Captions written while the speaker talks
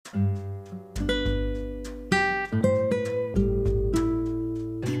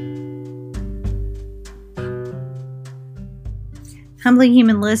Humbly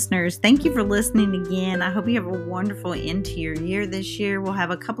Human listeners, thank you for listening again. I hope you have a wonderful end to your year this year. We'll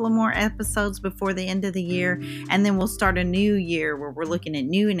have a couple of more episodes before the end of the year, and then we'll start a new year where we're looking at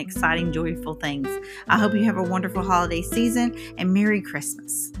new and exciting, joyful things. I hope you have a wonderful holiday season, and Merry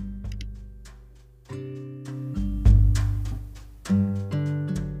Christmas.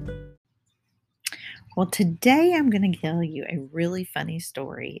 Well, today I'm going to tell you a really funny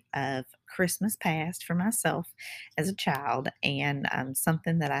story of Christmas past for myself as a child, and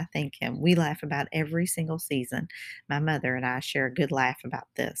something that I think we laugh about every single season. My mother and I share a good laugh about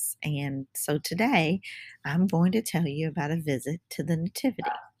this. And so today I'm going to tell you about a visit to the Nativity.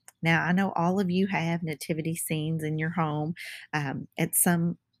 Now, I know all of you have nativity scenes in your home at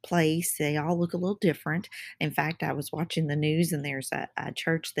some place. They all look a little different. In fact, I was watching the news, and there's a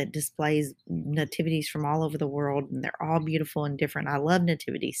church that displays nativities from all over the world, and they're all beautiful and different. I love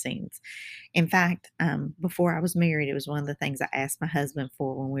nativity scenes. In fact, before I was married, it was one of the things I asked my husband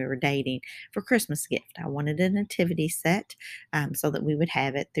for when we were dating for Christmas gift. I wanted a nativity set so that we would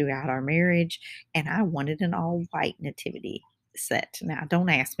have it throughout our marriage, and I wanted an all white nativity set. Now, don't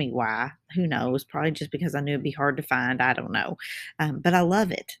ask me why. Who knows? Probably just because I knew it'd be hard to find. I don't know. But I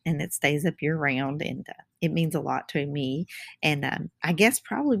love it, and it stays up year round, and it means a lot to me. And I guess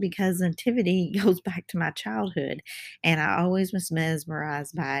probably because nativity goes back to my childhood, and I always was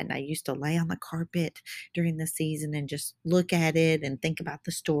mesmerized by it. And I used to lay on the carpet during the season and just look at it and think about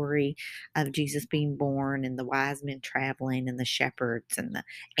the story of Jesus being born, and the wise men traveling, and the shepherds, and the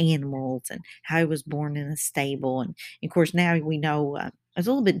animals, and how he was born in a stable. And of course, now we know it's a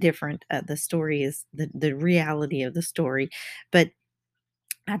little bit different. The story is the reality of the story, but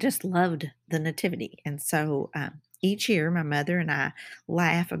I just loved the nativity. And so each year, my mother and I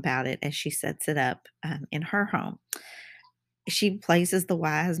laugh about it as she sets it up in her home. She places the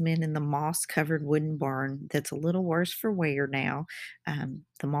wise men in the moss covered wooden barn that's a little worse for wear now.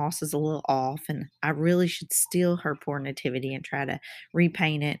 The moss is a little off, and I really should steal her poor nativity and try to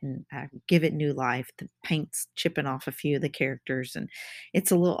repaint it and give it new life. The paint's chipping off a few of the characters, and it's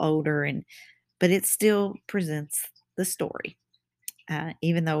a little older, but it still presents the story.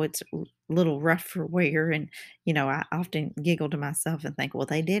 Even though it's a little rough for wear. And, I often giggle to myself and think, well,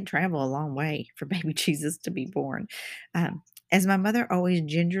 they did travel a long way for baby Jesus to be born. As my mother always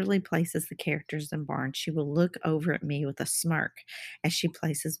gingerly places the characters in barn, she will look over at me with a smirk as she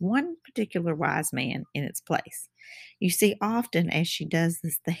places one particular wise man in its place. You see, often as she does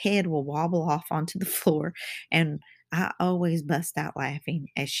this, the head will wobble off onto the floor, and I always bust out laughing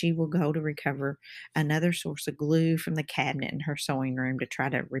as she will go to recover another source of glue from the cabinet in her sewing room to try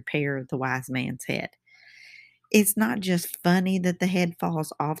to repair the wise man's head. It's not just funny that the head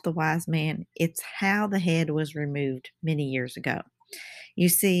falls off the wise man, it's how the head was removed many years ago. You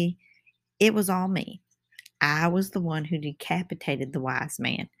see, it was all me. I was the one who decapitated the wise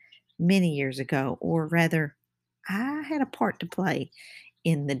man many years ago, or rather, I had a part to play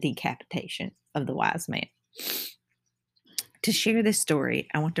in the decapitation of the wise man. To share this story,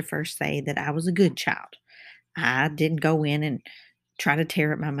 I want to first say that I was a good child. I didn't go in and try to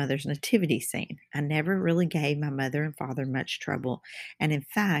tear up my mother's nativity scene. I never really gave my mother and father much trouble. And in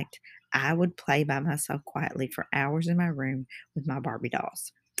fact, I would play by myself quietly for hours in my room with my Barbie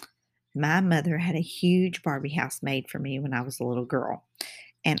dolls. My mother had a huge Barbie house made for me when I was a little girl,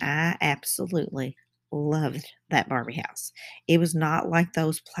 and I absolutely loved that Barbie house. It was not like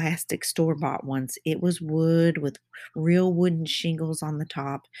those plastic store-bought ones. It was wood with real wooden shingles on the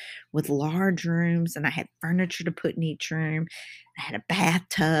top, with large rooms, and I had furniture to put in each room. I had a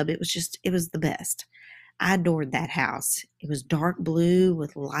bathtub. It was the best. I adored that house. It was dark blue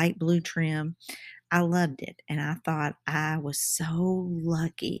with light blue trim. I loved it, and I thought I was so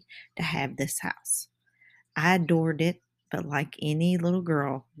lucky to have this house. I adored it, but like any little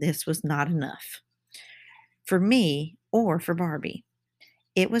girl, this was not enough for me or for Barbie.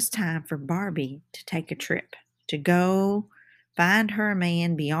 It was time for Barbie to take a trip, to go find her a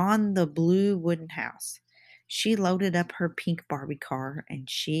man beyond the blue wooden house. She loaded up her pink Barbie car, and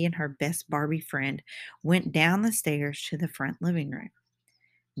she and her best Barbie friend went down the stairs to the front living room.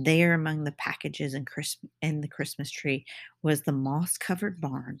 There, among the packages and the Christmas tree, was the moss covered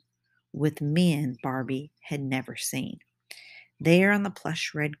barn with men Barbie had never seen. There on the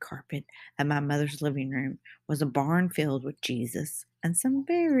plush red carpet of my mother's living room was a barn filled with Jesus and some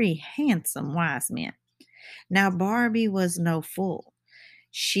very handsome wise men. Now, Barbie was no fool.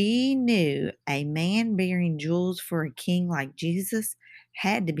 She knew a man bearing jewels for a king like Jesus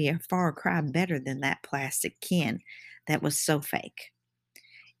had to be a far cry better than that plastic kin that was so fake.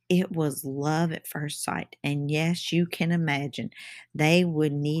 It was love at first sight, and yes, you can imagine they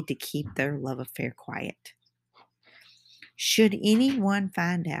would need to keep their love affair quiet. Should anyone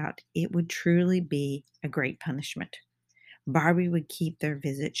find out, it would truly be a great punishment. Barbie would keep their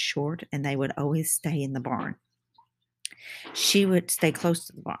visits short and they would always stay in the barn. She would stay close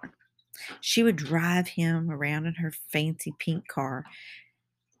to the barn. She would drive him around in her fancy pink car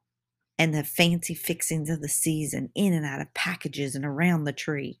and the fancy fixings of the season in and out of packages and around the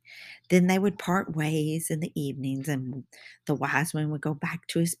tree. Then they would part ways in the evenings, and the wise man would go back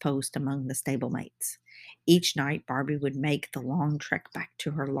to his post among the stablemates. Each night, Barbie would make the long trek back to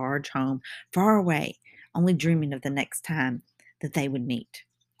her large home, far away, only dreaming of the next time that they would meet.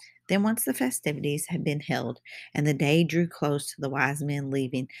 Then, once the festivities had been held and the day drew close to the wise men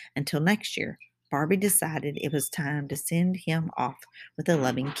leaving until next year, Barbie decided it was time to send him off with a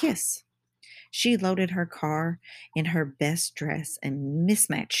loving kiss. She loaded her car in her best dress and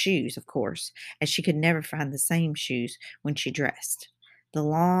mismatched shoes, of course, as she could never find the same shoes when she dressed. The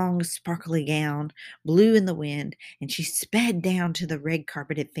long, sparkly gown blew in the wind, and she sped down to the red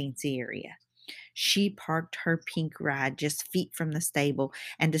carpeted fancy area. She parked her pink ride just feet from the stable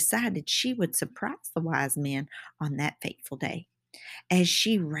and decided she would surprise the wise men on that fateful day. As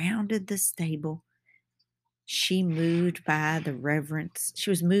she rounded the stable, she was moved by the reverence.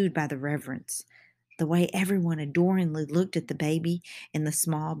 The way everyone adoringly looked at the baby in the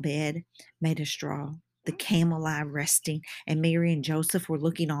small bed made of straw, the camel eye resting, and Mary and Joseph were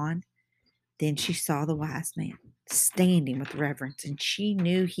looking on. Then she saw the wise man standing with reverence, and she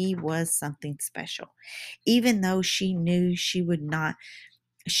knew he was something special. Even though she knew she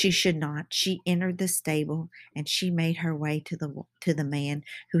should not, she entered the stable and she made her way to the man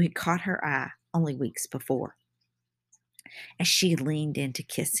who had caught her eye only weeks before. As she leaned in to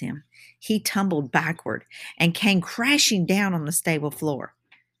kiss him, he tumbled backward and came crashing down on the stable floor.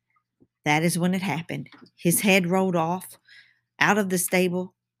 That is when it happened. His head rolled off out of the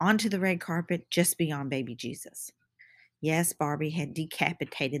stable onto the red carpet just beyond baby Jesus. Yes, Barbie had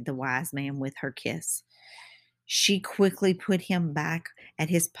decapitated the wise man with her kiss. She quickly put him back at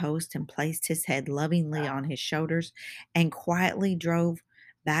his post and placed his head lovingly on his shoulders and quietly drove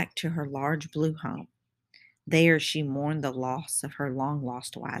back to her large blue home. There she mourned the loss of her long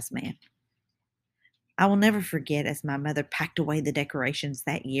lost wise man. I will never forget as my mother packed away the decorations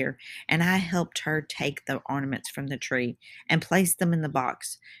that year and I helped her take the ornaments from the tree and place them in the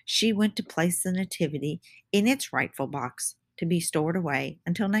box. She went to place the Nativity in its rightful box to be stored away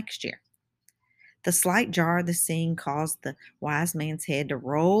until next year. The slight jar of the scene caused the wise man's head to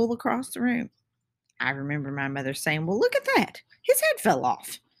roll across the room. I remember my mother saying, "Well, look at that. His head fell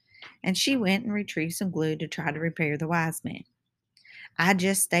off." And she went and retrieved some glue to try to repair the wise man. I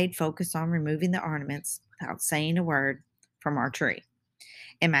just stayed focused on removing the ornaments without saying a word from our tree.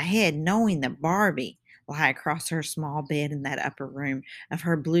 In my head, knowing that Barbie lay across her small bed in that upper room of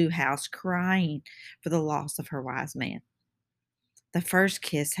her blue house, crying for the loss of her wise man. The first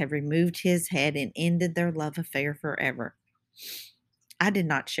kiss had removed his head and ended their love affair forever. I did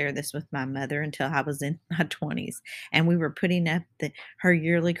not share this with my mother until I was in my 20s, and we were putting up her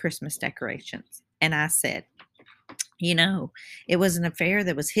yearly Christmas decorations. And I said, it was an affair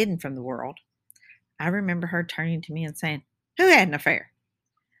that was hidden from the world. I remember her turning to me and saying, "Who had an affair?"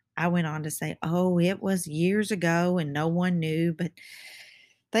 I went on to say, "Oh, it was years ago and no one knew, but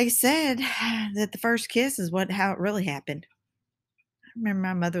they said that the first kiss is how it really happened." I remember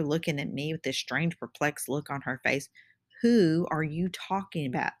my mother looking at me with this strange, perplexed look on her face. "Who are you talking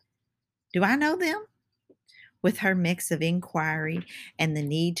about? Do I know them?" With her mix of inquiry and the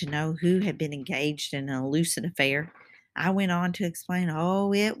need to know who had been engaged in an illicit affair, I went on to explain,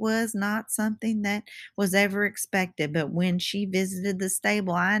 "Oh, it was not something that was ever expected, but when she visited the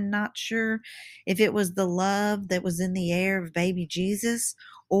stable, I'm not sure if it was the love that was in the air of baby Jesus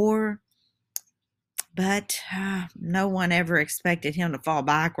or but no one ever expected him to fall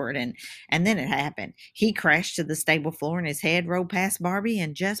backward, and then it happened. He crashed to the stable floor and his head rolled past Barbie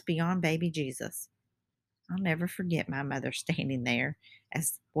and just beyond baby Jesus." I'll never forget my mother standing there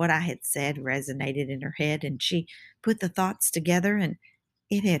as what I had said resonated in her head, and she put the thoughts together and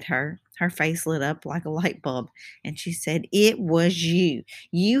it hit her. Her face lit up like a light bulb, and she said, "It was you.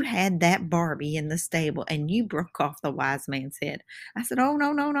 You had that Barbie in the stable, and you broke off the wise man's head." I said, "Oh,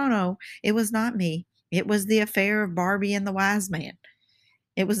 no, no, no, no. It was not me. It was the affair of Barbie and the wise man.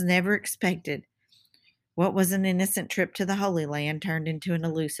 It was never expected. What was an innocent trip to the Holy Land turned into an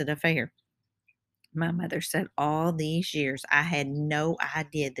illicit affair." My mother said, "All these years, I had no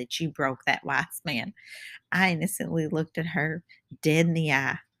idea that you broke that wise man." I innocently looked at her dead in the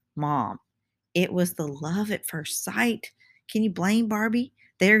eye. "Mom, it was the love at first sight. Can you blame Barbie?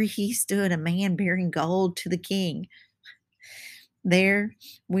 There he stood, a man bearing gold to the king. There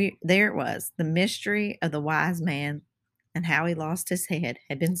it was, the mystery of the wise man and how he lost his head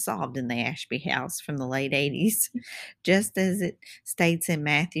had been solved in the Ashby house from the late 80s, just as it states in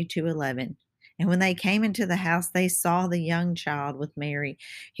Matthew 2:11. And when they came into the house, they saw the young child with Mary,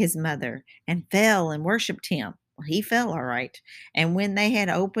 his mother, and fell and worshipped him. Well, he fell all right. And when they had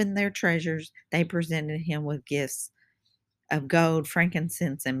opened their treasures, they presented him with gifts of gold,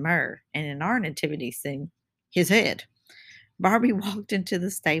 frankincense, and myrrh. And in our nativity scene, his head. Barbie walked into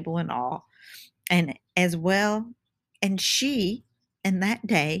the stable in awe, and as well, and she, and that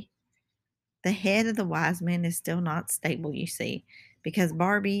day, the head of the wise men is still not stable, you see, because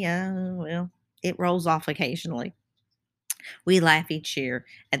Barbie, well, it rolls off occasionally. We laugh each year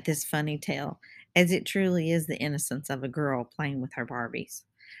at this funny tale, as it truly is the innocence of a girl playing with her Barbies.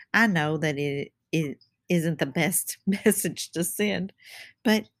 I know that it isn't the best message to send,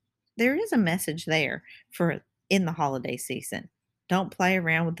 but there is a message there for in the holiday season. Don't play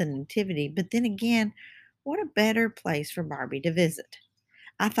around with the nativity, but then again, what a better place for Barbie to visit.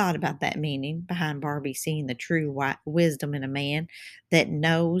 I thought about that meaning behind Barbie seeing the true wisdom in a man that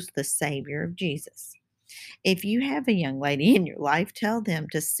knows the Savior of Jesus. If you have a young lady in your life, tell them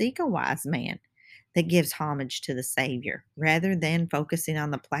to seek a wise man that gives homage to the Savior rather than focusing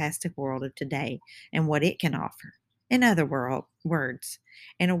on the plastic world of today and what it can offer. In other words,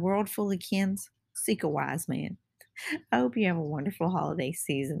 in a world full of kins, seek a wise man. I hope you have a wonderful holiday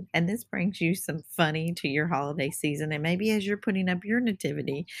season. And this brings you some funny to your holiday season. And maybe as you're putting up your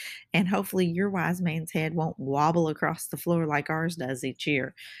nativity, and hopefully your wise man's head won't wobble across the floor like ours does each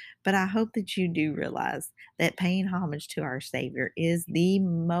year. But I hope that you do realize that paying homage to our Savior is the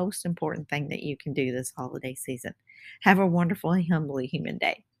most important thing that you can do this holiday season. Have a wonderful, humbly human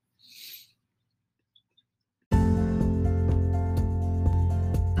day.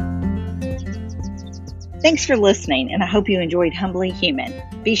 Thanks for listening, and I hope you enjoyed Humbly Human.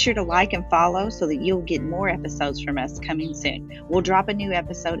 Be sure to like and follow so that you'll get more episodes from us coming soon. We'll drop a new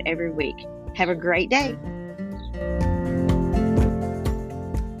episode every week. Have a great day.